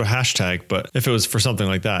some sort of hashtag, but if it was for something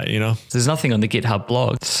like that, There's nothing on the GitHub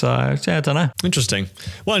blog. So yeah, I don't know. Interesting.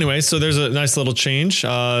 Well, anyway, so there's a nice little change,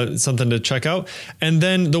 something to check out. And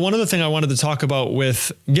then the one other thing I wanted to talk about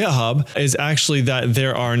with GitHub is actually that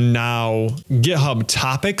there are now GitHub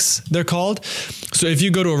topics, they're called. So if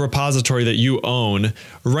you go to a repository that you own,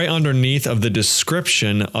 right underneath of the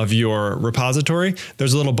description of your repository,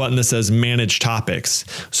 there's a little button that says Manage Topics.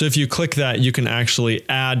 So if you click that, you can actually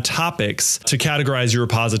add topics to categorize your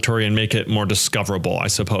repository and make it more discoverable, I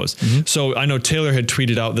suppose. So I know Taylor had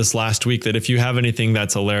tweeted out this last week that if you have anything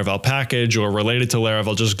that's a Laravel package or related to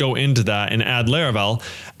Laravel, just go into that and add Laravel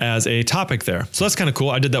as a topic there. So that's kind of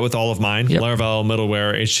cool. I did that with all of mine. Yep. Laravel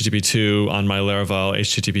middleware HTTP2 on my Laravel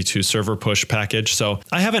HTTP2 server push package. So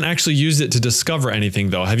I haven't actually used it to discover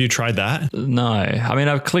anything though. Have you tried that? No. I mean,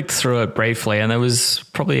 I've clicked through it briefly and there was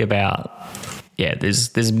probably about... Yeah,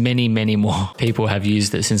 there's many more people have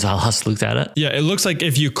used it since I last looked at it. Yeah, it looks like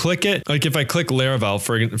if you click it, like if I click Laravel,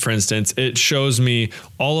 for instance, it shows me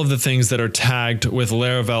all of the things that are tagged with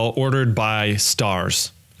Laravel ordered by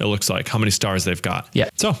stars. It looks like how many stars they've got. Yeah.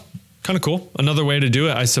 So kind of cool. Another way to do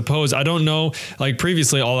it, I suppose. I don't know. Like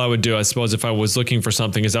previously, all I would do, I suppose, if I was looking for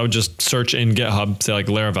something is I would just search in GitHub, say like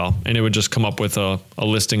Laravel, and it would just come up with a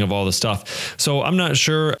listing of all the stuff. So I'm not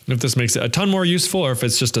sure if this makes it a ton more useful or if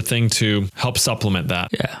it's just a thing to help supplement that.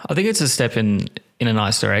 Yeah, I think it's a step in a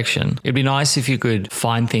nice direction. It'd be nice if you could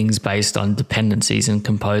find things based on dependencies in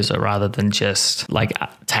Composer rather than just like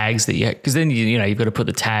tags that because then you've got to put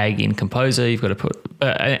the tag in Composer, you've got to put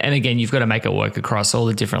and again you've got to make it work across all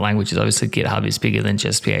the different languages. Obviously GitHub is bigger than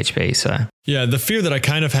just PHP, so yeah, the fear that I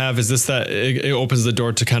kind of have is that it opens the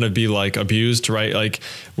door to kind of be like abused, right? Like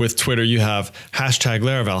with Twitter, you have hashtag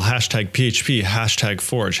Laravel, hashtag PHP, hashtag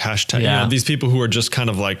Forge, hashtag, these people who are just kind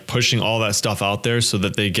of like pushing all that stuff out there so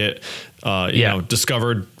that they get,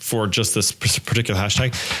 discovered for just this particular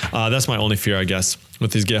hashtag. That's my only fear, I guess,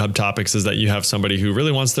 with these GitHub topics is that you have somebody who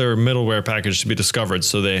really wants their middleware package to be discovered.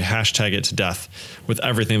 So they hashtag it to death with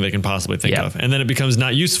everything they can possibly think of. And then it becomes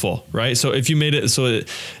not useful, right? So if you made it so that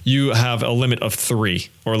you have a limit of 3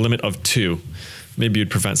 or a limit of 2, maybe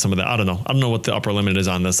you'd prevent some of that. I don't know what the upper limit is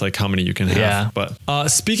on this, like how many you can have. Yeah. But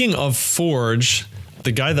speaking of Forge,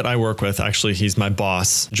 the guy that I work with, actually, he's my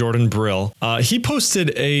boss, Jordan Brill. He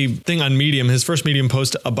posted a thing on Medium, his first Medium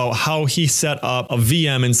post about how he set up a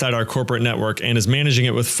VM inside our corporate network and is managing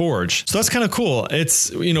it with Forge. So that's kind of cool. It's,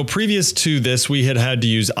 previous to this, we had to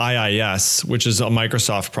use IIS, which is a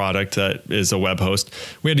Microsoft product that is a web host.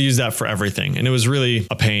 We had to use that for everything. And it was really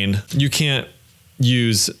a pain. You can't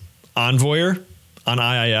use Envoyer on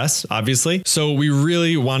IIS, obviously. So we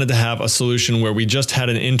really wanted to have a solution where we just had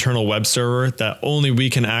an internal web server that only we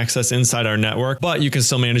can access inside our network, but you can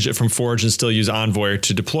still manage it from Forge and still use Envoy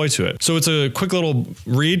to deploy to it. So it's a quick little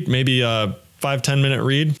read, maybe a 5-10 minute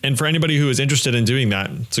read. And for anybody who is interested in doing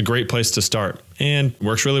that, it's a great place to start. and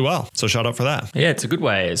works really well. So shout out for that. Yeah, it's a good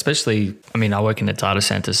way, especially, I work in a data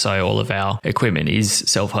center, so all of our equipment is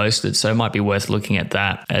self-hosted. So it might be worth looking at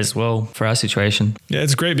that as well for our situation. Yeah,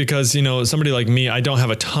 it's great because, somebody like me, I don't have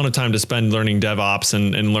a ton of time to spend learning DevOps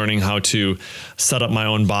and learning how to set up my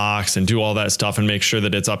own box and do all that stuff and make sure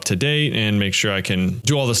that it's up to date and make sure I can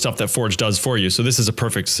do all the stuff that Forge does for you. So this is a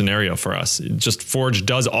perfect scenario for us. Just Forge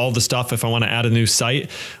does all the stuff. If I want to add a new site,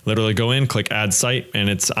 literally go in, click add site, and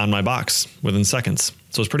it's on my box within seconds.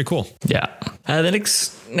 So it's pretty cool. Yeah. The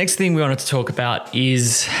next thing we wanted to talk about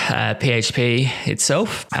is PHP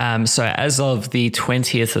itself. So as of the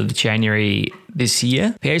 20th of January this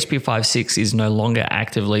year, PHP 5.6 is no longer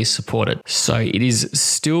actively supported. So it is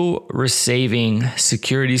still receiving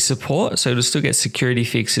security support. So it'll still get security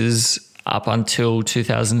fixes up until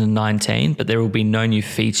 2019, but there will be no new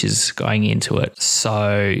features going into it.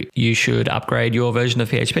 So you should upgrade your version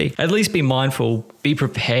of PHP. At least be mindful, be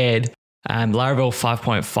prepared. Laravel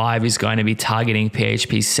 5.5 is going to be targeting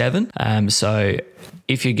PHP 7. So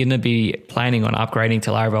if you're going to be planning on upgrading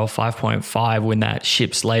to Laravel 5.5 when that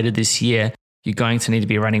ships later this year, you're going to need to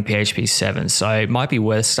be running PHP 7. So it might be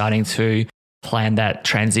worth starting to plan that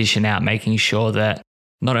transition out, making sure that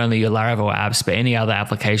not only your Laravel apps, but any other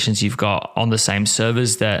applications you've got on the same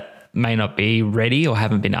servers that may not be ready or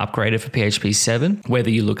haven't been upgraded for PHP 7,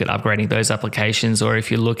 whether you look at upgrading those applications or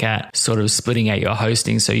if you look at sort of splitting out your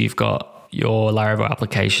hosting. So you've got your Laravel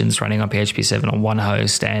applications running on PHP 7 on one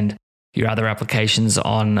host and your other applications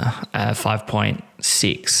on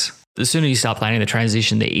 5.6. The sooner you start planning the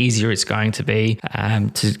transition, the easier it's going to be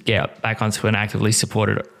to get back onto an actively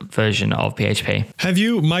supported version of PHP. Have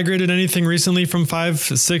you migrated anything recently from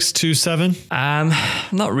 5.6 to 7?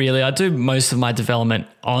 Not really. I do most of my development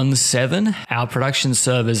on 7. Our production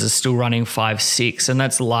servers are still running 5.6, and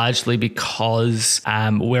that's largely because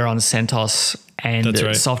we're on CentOS. And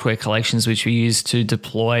right. Software Collections, which we use to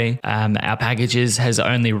deploy our packages, has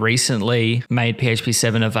only recently made PHP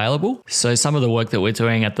 7 available. So some of the work that we're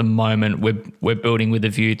doing at the moment, we're building with a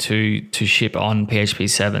view to ship on PHP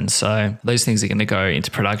 7. So those things are going to go into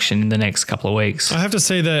production in the next couple of weeks. I have to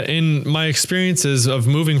say that in my experiences of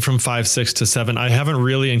moving from 5.6 to 7, I haven't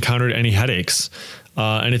really encountered any headaches.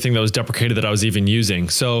 Anything that was deprecated that I was even using.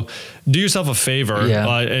 So do yourself a favor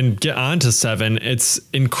and get on to 7.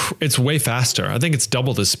 It's way faster. I think it's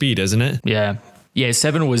double the speed, isn't it? Yeah,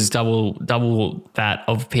 7 was double that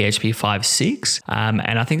of PHP 5.6. And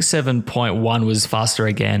I think 7.1 was faster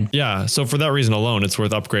again. Yeah, so for that reason alone, it's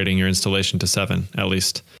worth upgrading your installation to 7 at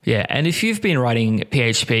least. Yeah, and if you've been writing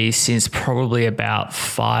PHP since probably about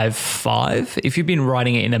 5.5, if you've been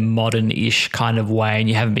writing it in a modern-ish kind of way and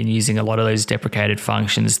you haven't been using a lot of those deprecated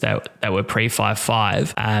functions that were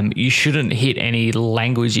pre-5.5, you shouldn't hit any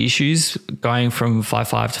language issues going from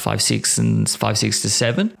 5.5 to 5.6 and 5.6 to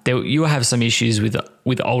 7. You will have some issues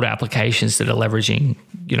with older applications that are leveraging,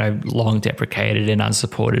 long deprecated and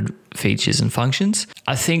unsupported features and functions.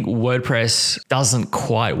 I think WordPress doesn't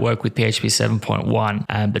quite work with PHP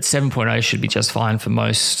 7.1, but 7.0 should be just fine for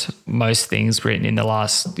most things written in the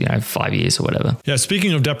last 5 years or whatever. Yeah,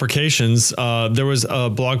 speaking of deprecations, there was a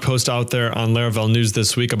blog post out there on Laravel News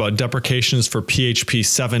this week about deprecations for PHP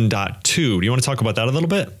 7.2. Do you want to talk about that a little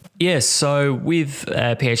bit? Yes, so with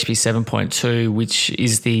PHP 7.2, which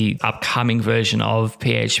is the upcoming version of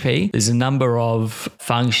PHP, there's a number of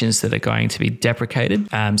functions that are going to be deprecated.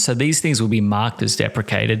 So these things will be marked as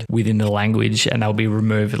deprecated within the language and they'll be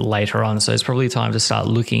removed later on. So it's probably time to start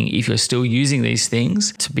looking, if you're still using these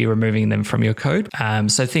things, to be removing them from your code.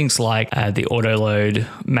 So things like the autoload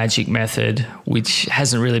magic method, which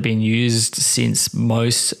hasn't really been used since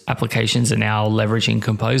most applications are now leveraging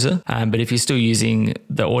Composer. But if you're still using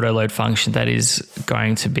the autoload function, that is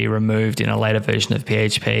going to be removed in a later version of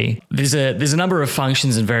PHP. There's a number of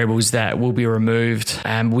functions and variables that will be removed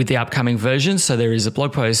with the upcoming version. So there is a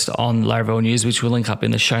blog post on Laravel News, which we'll link up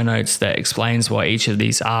in the show notes, that explains what each of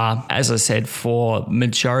these are. As I said, for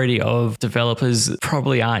majority of developers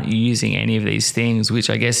probably aren't using any of these things, which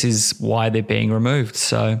I guess is why they're being removed.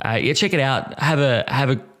 So check it out. Have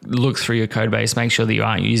a look through your code base, make sure that you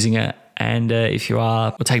aren't using it. And if you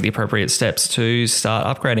are, we'll take the appropriate steps to start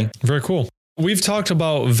upgrading. Very cool. We've talked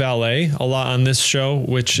about Valet a lot on this show,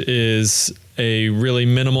 which is a really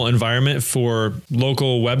minimal environment for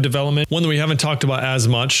local web development. One that we haven't talked about as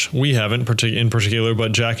much, we haven't in particular,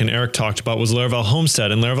 but Jack and Eric talked about, was Laravel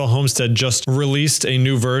Homestead. And Laravel Homestead just released a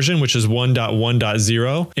new version, which is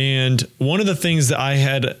 1.1.0. And one of the things that I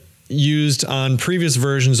had used on previous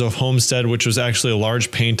versions of Homestead, which was actually a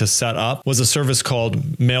large pain to set up, was a service called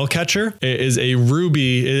Mailcatcher. It is a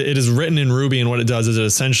Ruby. It is written in Ruby, and what it does is it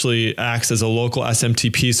essentially acts as a local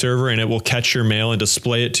SMTP server, and it will catch your mail and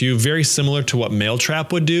display it to you, very similar to what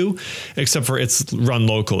Mailtrap would do, except for it's run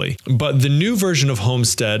locally. But the new version of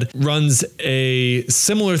Homestead runs a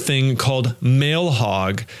similar thing called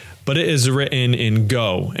MailHog, but it is written in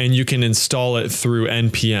Go, and you can install it through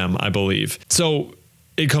NPM, I believe. So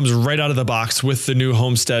it comes right out of the box with the new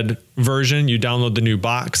Homestead version. You download the new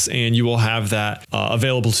box, and you will have that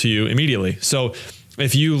available to you immediately. So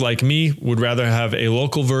if you, like me, would rather have a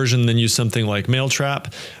local version than use something like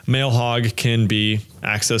Mailtrap, MailHog can be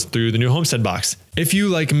accessed through the new Homestead box. If you,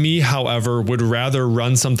 like me, however, would rather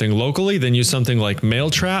run something locally than use something like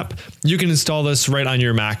Mailtrap, you can install this right on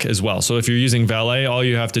your Mac as well. So if you're using Valet, all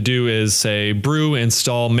you have to do is say brew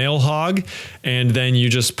install MailHog, and then you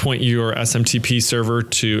just point your SMTP server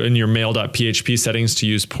to in your mail.php settings to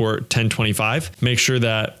use port 1025. Make sure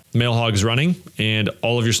that MailHog is running, and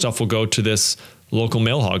all of your stuff will go to this local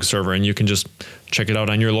MailHog server, and you can just check it out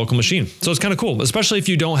on your local machine. So it's kind of cool, especially if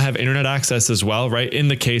you don't have internet access as well, right? In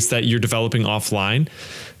the case that you're developing offline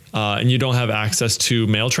and you don't have access to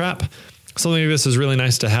Mailtrap, something like this is really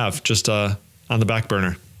nice to have just on the back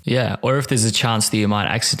burner. Yeah, or if there's a chance that you might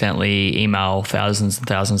accidentally email thousands and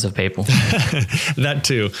thousands of people. That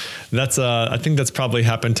too. That's I think that's probably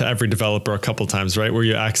happened to every developer a couple times, right? Where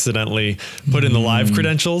you accidentally put in the live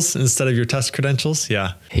credentials instead of your test credentials.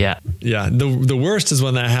 Yeah. Yeah. Yeah. The worst is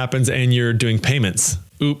when that happens and you're doing payments.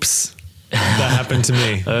 Oops. That happened to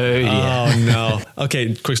me. Oh, yeah. Oh, no.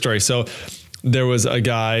 Okay, quick story. So there was a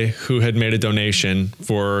guy who had made a donation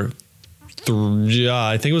for,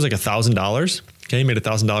 I think it was like $1,000. Okay, he made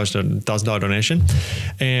 $1,000 donation,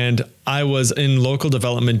 and I was in local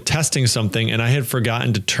development testing something, and I had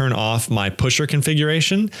forgotten to turn off my pusher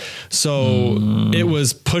configuration. So it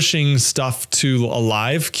was pushing stuff to a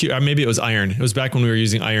live queue, or maybe it was Iron. It was back when we were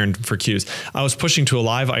using Iron for queues. I was pushing to a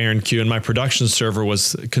live Iron queue, and my production server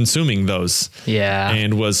was consuming those. Yeah,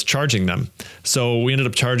 and was charging them. So we ended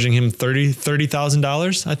up charging him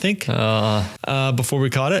 $30,000, I think,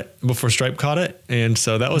 before Stripe caught it, and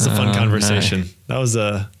so that was a fun conversation. No. That was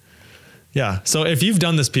yeah. So if you've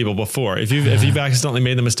done this, people, before, if you've accidentally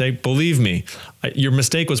made the mistake, believe me, your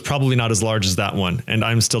mistake was probably not as large as that one, and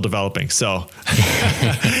I'm still developing. So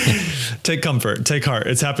take comfort, take heart.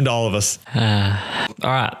 It's happened to all of us. All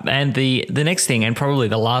right. And the next thing, and probably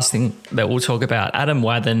the last thing that we'll talk about, Adam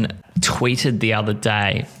Wathan tweeted the other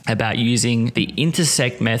day about using the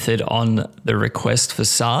intersect method on the request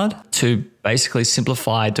facade to basically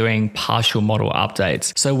simplify doing partial model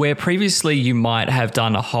updates. So where previously you might have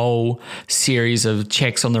done a whole series of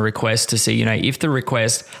checks on the request to see, if the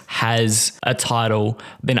request has a title,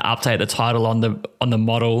 then update the title on the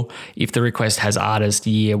model. If the request has artist,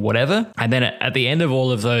 year, whatever. And then at the end of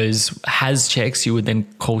all of those has checks, you would then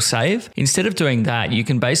call save. Instead of doing that, you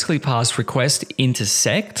can basically pass request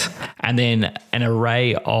intersect and then an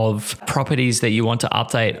array of properties that you want to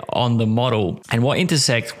update on the model. And what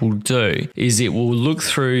intersect will do is it will look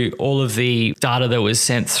through all of the data that was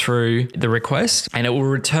sent through the request, and it will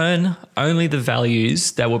return only the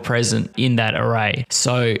values that were present in that array.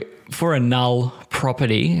 So for a null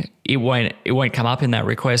property, it won't come up in that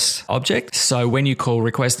request object. So when you call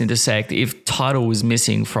request intersect, if title was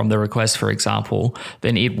missing from the request, for example,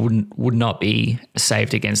 then it would not be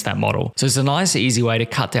saved against that model. So it's a nice, easy way to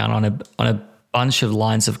cut down on a bunch of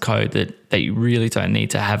lines of code that you really don't need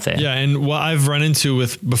to have there. Yeah, and what I've run into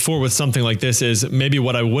before with something like this is maybe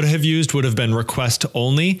what I would have used would have been request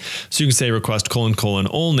only. So you can say request :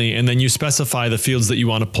 only, and then you specify the fields that you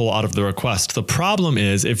want to pull out of the request. The problem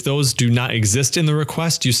is if those do not exist in the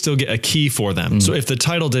request, you still get a key for them. So if the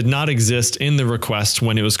title did not exist in the request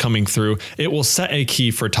when it was coming through, it will set a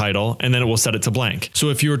key for title, and then it will set it to blank.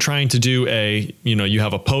 So if you were trying to do you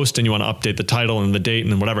have a post and you want to update the title and the date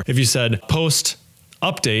and whatever, if you said post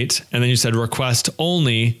update, and then you said request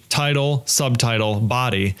only title, subtitle,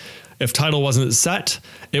 body. If title wasn't set,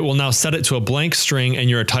 it will now set it to a blank string, and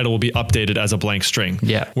your title will be updated as a blank string.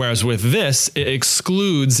 Yeah. Whereas with this, it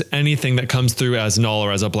excludes anything that comes through as null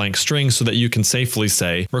or as a blank string, so that you can safely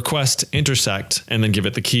say request intersect and then give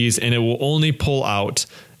it the keys, and it will only pull out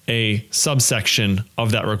a subsection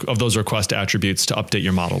of those request attributes to update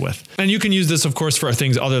your model with. And you can use this, of course, for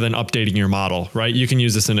things other than updating your model, right? You can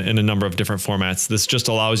use this in a number of different formats. This just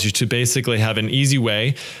allows you to basically have an easy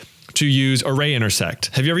way to use array intersect.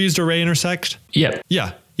 Have you ever used array intersect? Yep.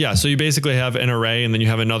 Yeah. So you basically have an array, and then you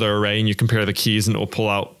have another array, and you compare the keys, and it will pull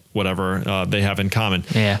out whatever they have in common.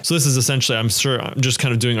 Yeah. So this is essentially, I'm just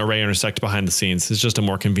kind of doing array intersect behind the scenes. It's just a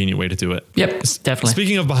more convenient way to do it. Yep, definitely.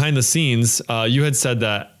 Speaking of behind the scenes, you had said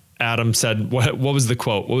that Adam said, what was the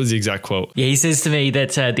quote? What was the exact quote? Yeah, he says to me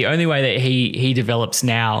that the only way that he develops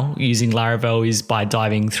now using Laravel is by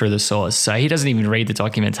diving through the source. So he doesn't even read the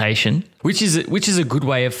documentation, which is a good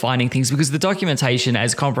way of finding things, because the documentation,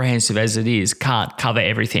 as comprehensive as it is, can't cover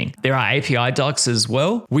everything. There are API docs as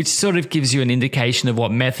well, which sort of gives you an indication of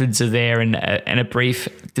what methods are there and a brief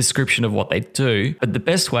description of what they do. But the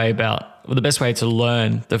best way to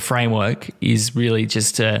learn the framework is really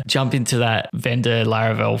just to jump into that vendor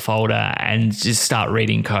Laravel folder and just start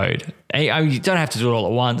reading code. You don't have to do it all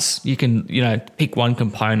at once. You can, pick one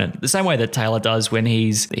component. The same way that Taylor does when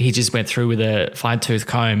he just went through with a fine-tooth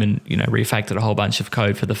comb and, refactored a whole bunch of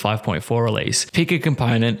code for the 5.4 release. Pick a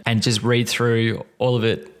component and just read through all of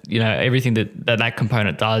it, everything that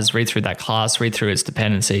component does, read through that class, read through its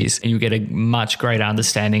dependencies, and you get a much greater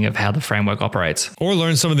understanding of how the framework operates. Or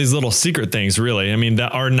learn some of these little secret things, really. I mean,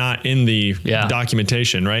 that are not in the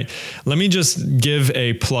documentation, right? Let me just give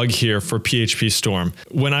a plug here for PHP Storm.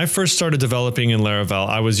 When I first started developing in Laravel,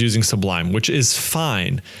 I was using Sublime, which is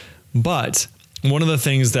fine. But one of the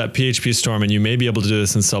things that PHP Storm, and you may be able to do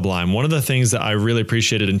this in Sublime, one of the things that I really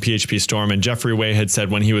appreciated in PHP Storm, and Jeffrey Way had said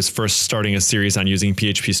when he was first starting a series on using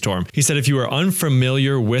PHP Storm, he said, if you are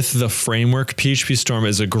unfamiliar with the framework, PHP Storm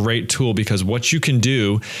is a great tool, because what you can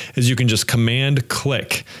do is you can just command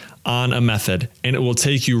click on a method and it will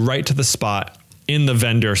take you right to the spot in the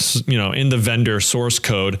vendor, source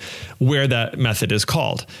code where that method is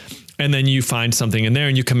called. And then you find something in there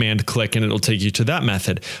and you command click and it'll take you to that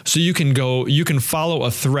method. So you can follow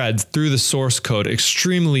a thread through the source code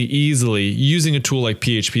extremely easily using a tool like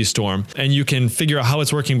PHP Storm, and you can figure out how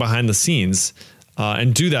it's working behind the scenes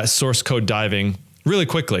and do that source code diving really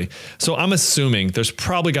quickly. So I'm assuming there's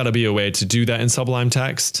probably got to be a way to do that in Sublime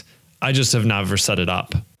Text. I just have never set it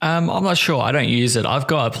up. I'm not sure. I don't use it. I've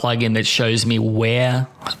got a plugin that shows me where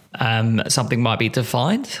something might be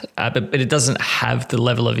defined, but it doesn't have the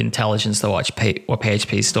level of intelligence that what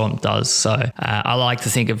PHP Storm does. So I like to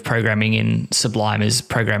think of programming in Sublime as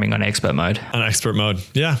programming on expert mode. On expert mode,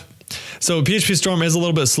 yeah. So PHP Storm is a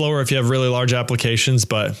little bit slower if you have really large applications,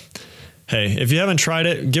 but hey, if you haven't tried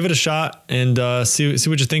it, give it a shot and see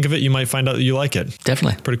what you think of it. You might find out that you like it.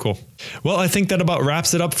 Definitely. Pretty cool. Well, I think that about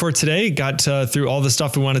wraps it up for today. Got through all the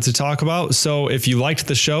stuff we wanted to talk about. So if you liked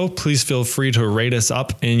the show, please feel free to rate us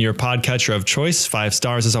up in your podcatcher of choice. 5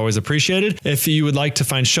 stars is always appreciated. If you would like to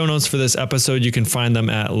find show notes for this episode, you can find them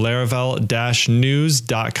at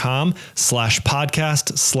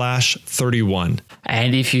laravel-news.com/podcast/31.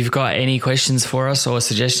 And if you've got any questions for us or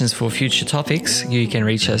suggestions for future topics, you can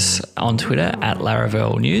reach us on Twitter at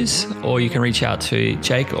Laravel News, or you can reach out to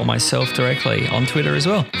Jake or myself directly on Twitter as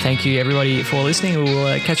well. Thank you, everybody, for listening.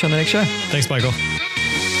 We'll catch you on the next show. Thanks, Michael.